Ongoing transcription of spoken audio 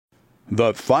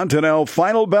The Fontanelle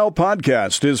Final Bell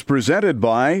podcast is presented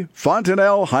by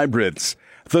Fontanelle Hybrids.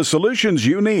 The solutions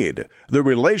you need, the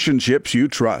relationships you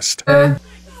trust. Good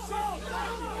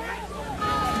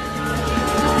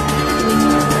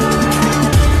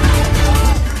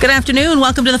afternoon.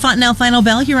 Welcome to the Fontanelle Final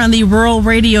Bell here on the Rural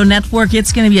Radio Network.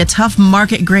 It's going to be a tough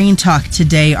market grain talk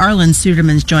today. Arlan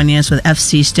Suderman's joining us with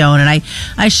FC Stone. And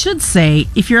I should say,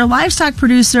 if you're a livestock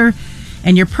producer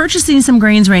and you're purchasing some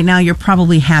grains right now, you're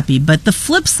probably happy. But the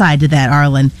flip side to that,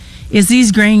 Arlan, is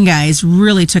these grain guys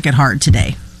really took it hard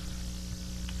today.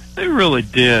 They really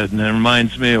did, and it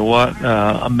reminds me of what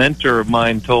a mentor of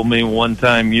mine told me one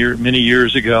time many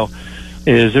years ago,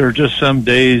 is there are just some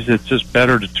days it's just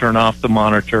better to turn off the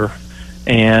monitor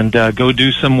and go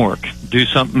do some work, do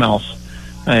something else,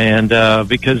 and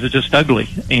because it's just ugly.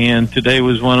 And today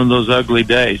was one of those ugly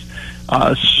days.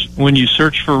 When you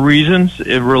search for reasons,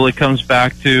 it really comes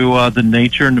back to the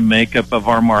nature and the makeup of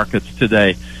our markets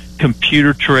today.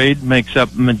 Computer trade makes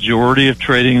up the majority of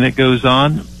trading that goes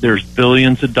on. There's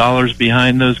billions of dollars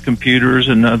behind those computers.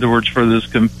 In other words, for those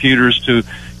computers to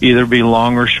either be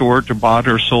long or short, or bought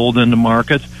or sold into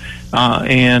markets,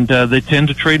 and they tend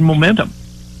to trade momentum.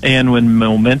 And when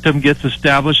momentum gets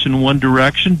established in one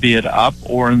direction, be it up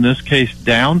or in this case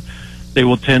down, they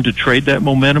will tend to trade that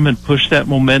momentum and push that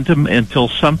momentum until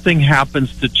something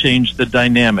happens to change the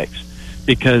dynamics.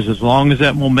 Because as long as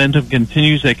that momentum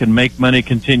continues, they can make money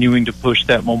continuing to push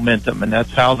that momentum. And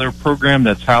that's how they're programmed,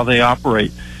 that's how they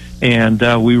operate. And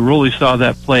we really saw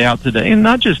that play out today. And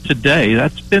not just today,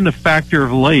 that's been a factor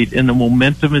of late. And the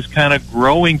momentum is kind of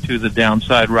growing to the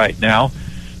downside right now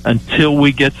until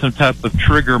we get some type of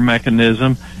trigger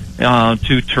mechanism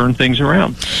to turn things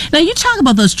around. Now, you talk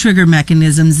about those trigger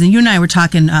mechanisms, and you and I were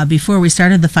talking before we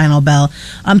started the Final Bell.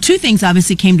 Two things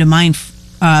obviously came to mind,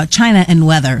 China and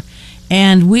weather.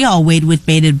 And we all wait with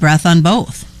bated breath on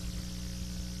both.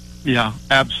 Yeah,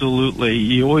 absolutely.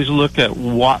 You always look at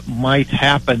what might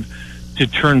happen to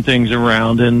turn things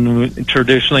around. And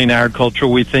traditionally in agriculture,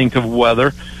 we think of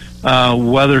weather.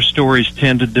 Weather stories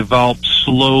tend to develop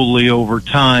slowly over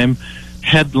time.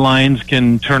 Headlines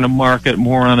can turn a market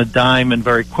more on a dime and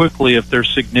very quickly if they're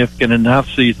significant enough.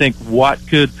 So you think, what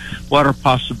are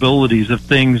possibilities of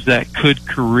things that could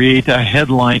create a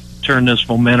headline, turn this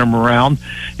momentum around?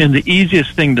 And the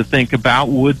easiest thing to think about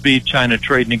would be China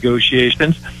trade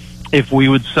negotiations. If we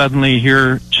would suddenly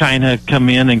hear China come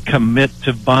in and commit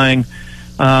to buying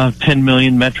 10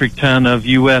 million metric ton of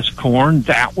U.S. corn,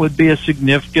 that would be a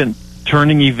significant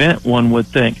turning event, one would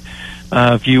think.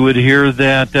 If you would hear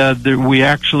that we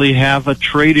actually have a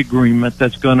trade agreement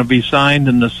that's going to be signed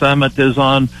and the summit is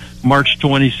on March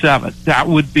 27th, that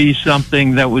would be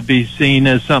something that would be seen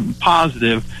as something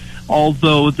positive.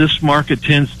 Although this market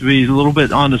tends to be a little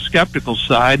bit on the skeptical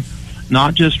side,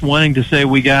 not just wanting to say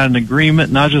we got an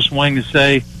agreement, not just wanting to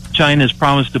say China's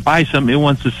promised to buy something, it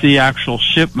wants to see actual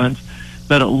shipments.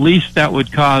 But at least that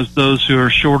would cause those who are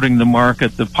shorting the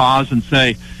market to pause and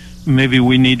say, maybe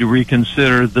we need to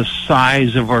reconsider the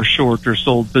size of our short or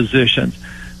sold positions.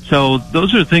 So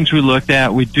those are the things we looked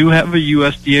at. We do have a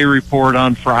USDA report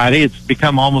on Friday. It's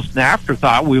become almost an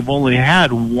afterthought. We've only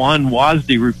had one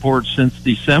WASDE report since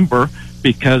December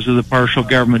because of the partial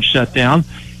government shutdown.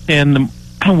 And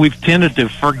we've tended to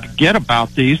forget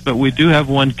about these, but we do have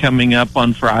one coming up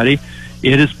on Friday.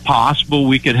 It is possible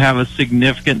we could have a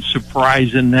significant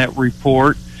surprise in that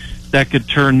report that could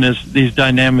turn these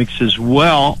dynamics as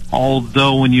well,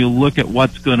 although when you look at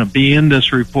what's going to be in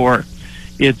this report,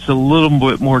 it's a little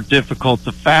bit more difficult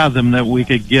to fathom that we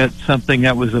could get something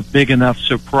that was a big enough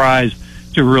surprise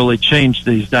to really change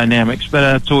these dynamics, but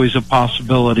that's always a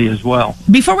possibility as well.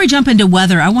 Before we jump into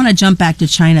weather, I want to jump back to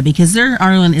China because there,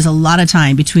 Arlan, is a lot of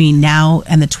time between now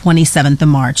and the 27th of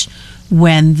March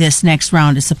when this next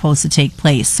round is supposed to take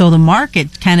place. So the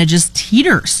market kind of just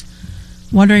teeters,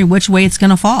 wondering which way it's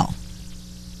going to fall.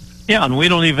 Yeah, and we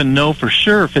don't even know for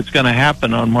sure if it's going to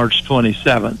happen on March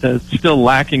 27th. It's still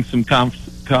lacking some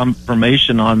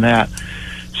confirmation on that.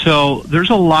 So there's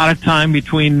a lot of time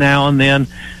between now and then.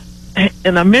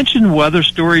 And I mentioned weather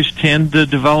stories tend to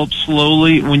develop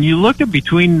slowly. When you look at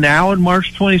between now and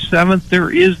March 27th, there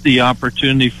is the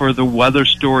opportunity for the weather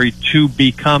story to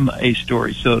become a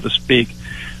story, so to speak.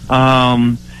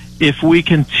 If we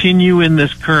continue in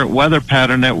this current weather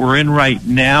pattern that we're in right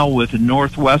now with a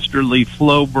northwesterly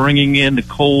flow bringing in the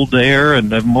cold air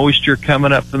and the moisture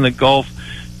coming up from the Gulf,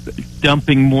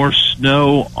 dumping more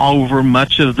snow over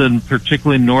much of the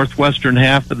particularly northwestern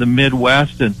half of the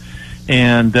Midwest,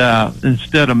 and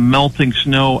instead of melting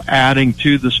snow, adding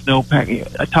to the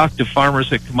snowpack. I talked to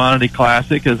farmers at Commodity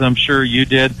Classic, as I'm sure you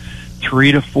did.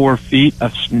 3 to 4 feet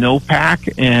of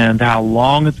snowpack, and how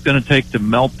long it's going to take to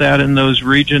melt that in those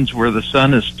regions where the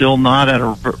sun is still not at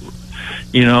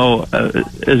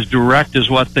as direct as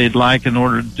what they'd like in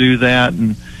order to do that,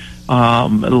 and a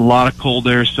lot of cold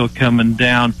air still coming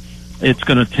down. It's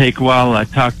going to take a while. I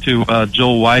talked to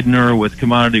Joel Widener with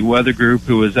Commodity Weather Group,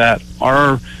 who was at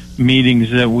our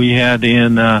meetings that we had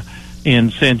in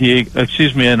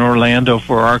in Orlando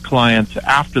for our clients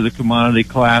after the Commodity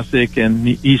Classic, and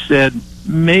he said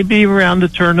maybe around the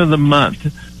turn of the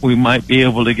month we might be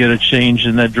able to get a change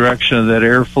in that direction of that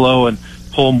airflow and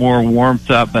pull more warmth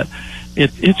up. But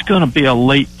it's going to be a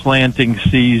late planting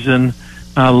season,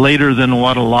 later than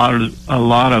what a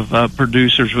lot of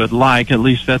producers would like. At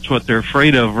least that's what they're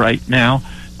afraid of right now,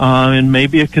 and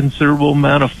maybe a considerable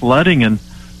amount of flooding. And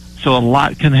so a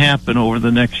lot can happen over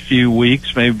the next few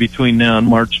weeks, maybe between now and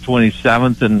March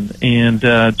 27th,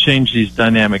 and change these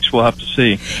dynamics. We'll have to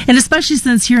see. And especially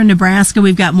since here in Nebraska,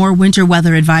 we've got more winter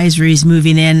weather advisories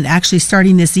moving in, actually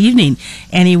starting this evening,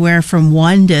 anywhere from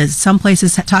 1 to some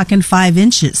places talking 5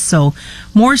 inches. So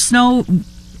more snow.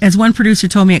 As one producer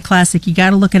told me at Classic, you got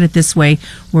to look at it this way: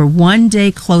 we're one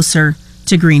day closer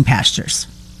to green pastures.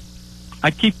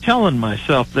 I keep telling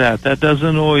myself that. That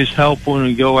doesn't always help when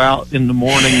we go out in the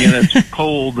morning and it's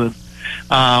cold. But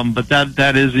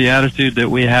that is the attitude that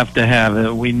we have to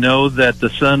have. We know that the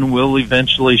sun will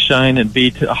eventually shine and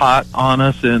be hot on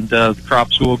us, and the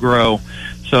crops will grow.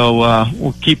 So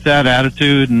we'll keep that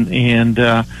attitude and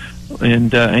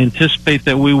anticipate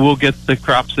that we will get the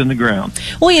crops in the ground.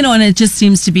 Well, and it just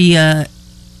seems to be a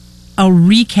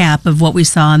recap of what we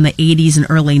saw in the 80s and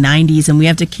early 90s, and we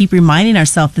have to keep reminding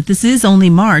ourselves that this is only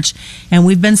March, and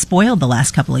we've been spoiled the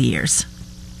last couple of years.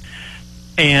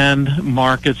 And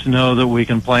markets know that we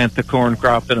can plant the corn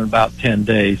crop in about 10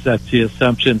 days. That's the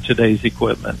assumption, today's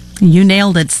equipment. You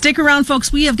nailed it. Stick around,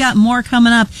 folks. We have got more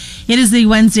coming up. It is the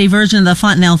Wednesday version of the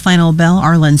Fontenelle Final Bell.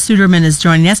 Arlan Suderman is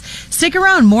joining us. Stick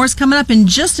around. More's coming up in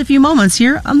just a few moments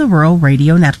here on the Rural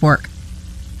Radio Network.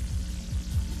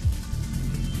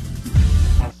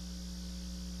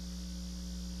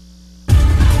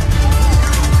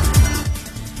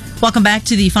 Welcome back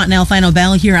to the Fontenelle Final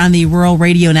Bell here on the Rural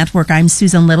Radio Network. I'm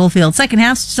Susan Littlefield. Second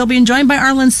half, still being joined by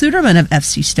Arlan Suderman of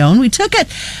FC Stone. We took it,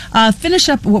 finish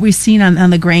up what we've seen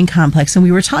on the grain complex, and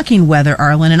we were talking weather,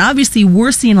 Arlan, and obviously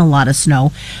we're seeing a lot of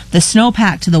snow. The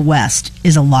snowpack to the west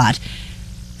is a lot.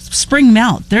 Spring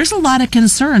melt, there's a lot of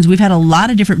concerns. We've had a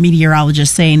lot of different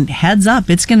meteorologists saying, heads up,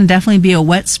 it's going to definitely be a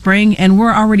wet spring, and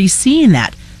we're already seeing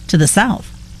that to the south.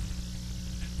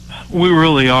 We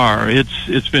really are.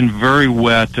 It's been very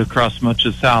wet across much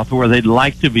of the South, where they'd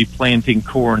like to be planting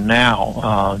corn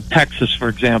now. Texas, for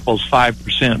example, is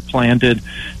 5% planted.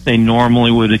 They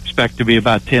normally would expect to be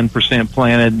about 10%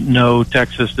 planted. No,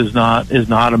 Texas is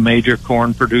not a major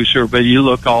corn producer, but you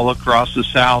look all across the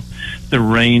South, the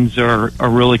rains are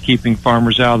really keeping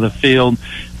farmers out of the field,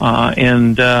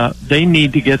 and they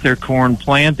need to get their corn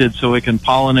planted so it can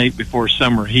pollinate before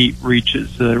summer heat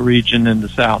reaches the region in the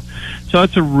South. So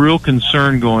it's a real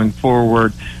concern going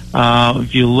forward.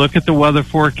 If you look at the weather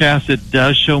forecast, it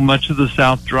does show much of the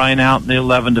South drying out in the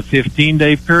 11 to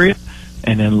 15-day period.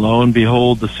 And then lo and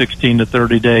behold, the 16 to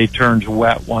 30-day turns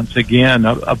wet once again,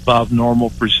 above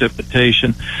normal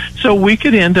precipitation. So we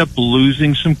could end up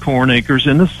losing some corn acres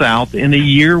in the South in a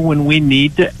year when we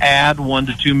need to add 1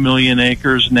 to 2 million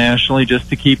acres nationally just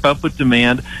to keep up with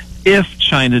demand. If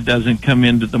China doesn't come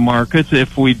into the markets,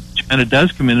 China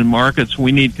does come into markets,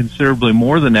 we need considerably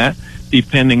more than that,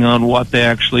 depending on what they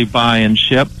actually buy and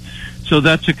ship. So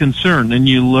that's a concern. And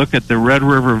you look at the Red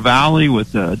River Valley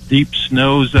with the deep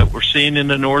snows that we're seeing in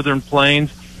the northern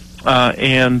plains, will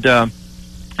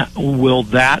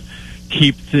that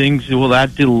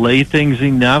delay things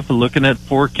enough? Looking at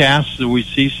forecasts, we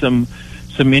see some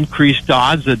increased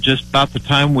odds that just about the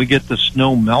time we get the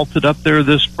snow melted up there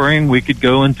this spring, we could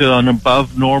go into an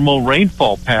above normal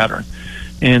rainfall pattern.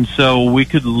 And so we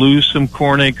could lose some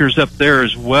corn acres up there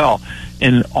as well.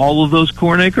 And all of those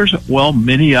corn acres, well,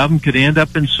 many of them could end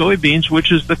up in soybeans,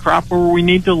 which is the crop where we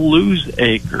need to lose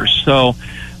acres. So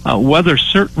weather's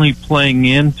certainly playing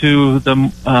into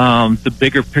the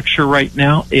bigger picture right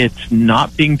now. It's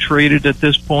not being traded at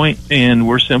this point, and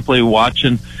we're simply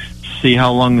watching to see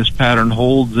how long this pattern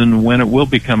holds and when it will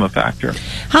become a factor.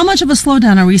 How much of a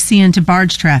slowdown are we seeing to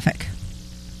barge traffic?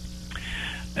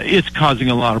 It's causing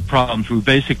a lot of problems. We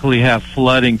basically have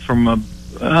flooding from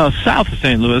south of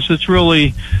St. Louis. It's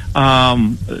really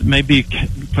maybe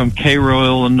from Cairo,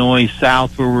 Illinois,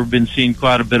 south, where we've been seeing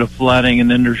quite a bit of flooding. And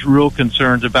then there's real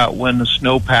concerns about when the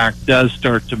snowpack does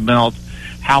start to melt.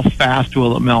 How fast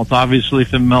will it melt? Obviously,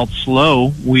 if it melts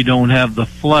slow, we don't have the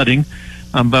flooding.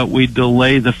 but we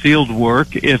delay the field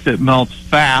work. If it melts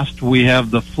fast, we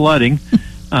have the flooding,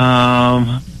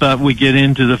 but we get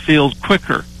into the field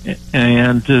quicker.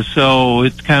 And so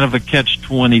it's kind of a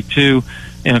catch-22.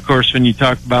 And of course, when you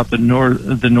talk about the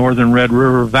northern Red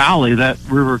River Valley, that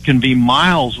river can be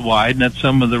miles wide, and that's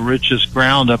some of the richest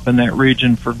ground up in that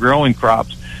region for growing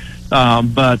crops.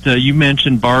 But you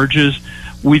mentioned barges.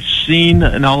 We've seen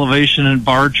an elevation in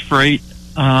barge freight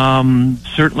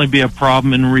certainly be a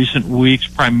problem in recent weeks,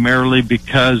 primarily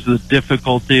because the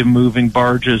difficulty of moving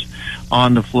barges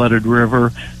on the flooded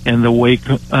river and the wake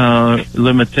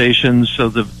limitations, so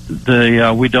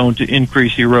we don't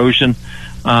increase erosion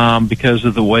because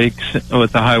of the wakes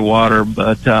with the high water.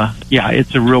 But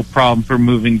it's a real problem for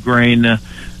moving grain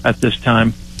at this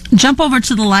time. Jump over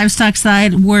to the livestock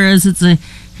side, whereas it's a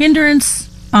hindrance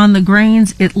on the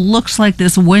grains, it looks like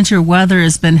this winter weather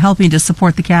has been helping to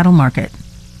support the cattle market.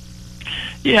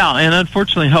 Yeah, and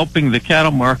unfortunately helping the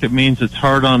cattle market means it's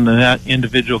hard on that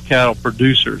individual cattle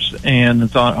producers, and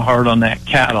it's hard on that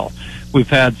cattle. We've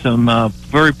had some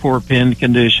very poor pen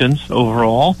conditions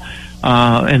overall,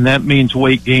 and that means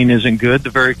weight gain isn't good.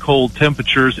 The very cold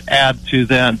temperatures add to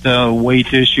that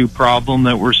weight issue problem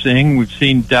that we're seeing. We've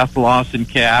seen death loss in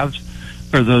calves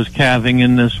for those calving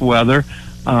in this weather.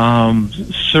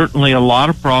 Certainly a lot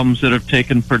of problems that have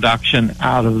taken production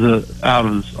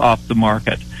off the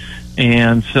market.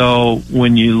 And so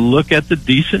when you look at the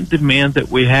decent demand that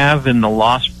we have in the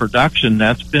lost production,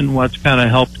 that's been what's kind of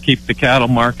helped keep the cattle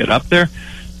market up there.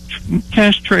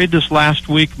 Cash trade this last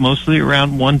week mostly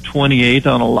around 128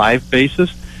 on a live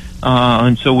basis.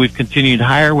 And so we've continued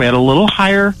higher. We had a little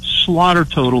higher slaughter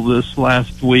total this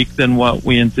last week than what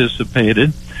we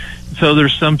anticipated. So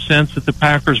there's some sense that the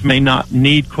packers may not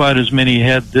need quite as many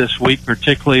head this week,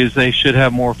 particularly as they should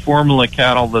have more formula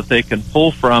cattle that they can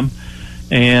pull from.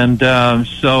 And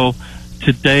so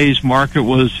today's market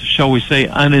was, shall we say,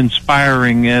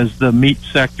 uninspiring, as the meat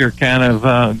sector kind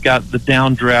of got the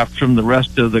downdraft from the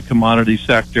rest of the commodity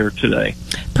sector today.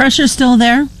 Pressure still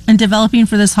there and developing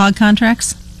for this hog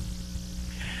contracts?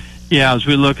 Yeah, as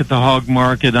we look at the hog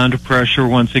market, under pressure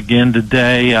once again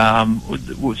today.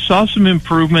 We saw some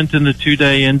improvement in the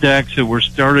 2-day index, so we're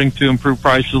starting to improve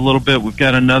prices a little bit. We've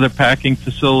got another packing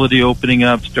facility opening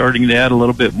up, starting to add a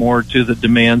little bit more to the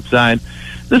demand side.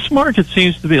 This market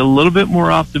seems to be a little bit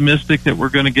more optimistic that we're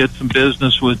going to get some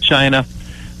business with China,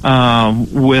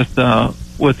 with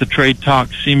the trade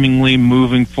talks seemingly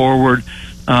moving forward.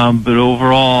 But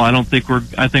overall, I think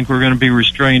we're going to be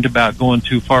restrained about going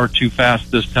too far too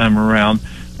fast this time around,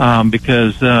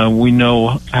 because we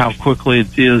know how quickly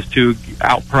it is to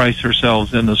outprice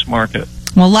ourselves in this market.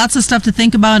 Well, lots of stuff to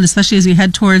think about, especially as we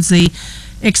head towards the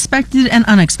expected and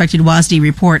unexpected WASDE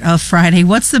report of Friday.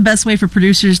 What's the best way for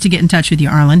producers to get in touch with you,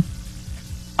 Arlan?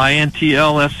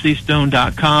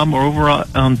 intlfcstone.com, or over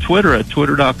on Twitter at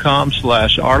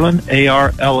twitter.com/Arlan,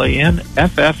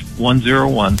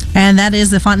 ARLANFF101. And that is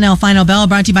the Fontenelle Final Bell,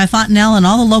 brought to you by Fontenelle and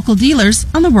all the local dealers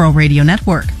on the Rural Radio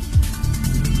Network.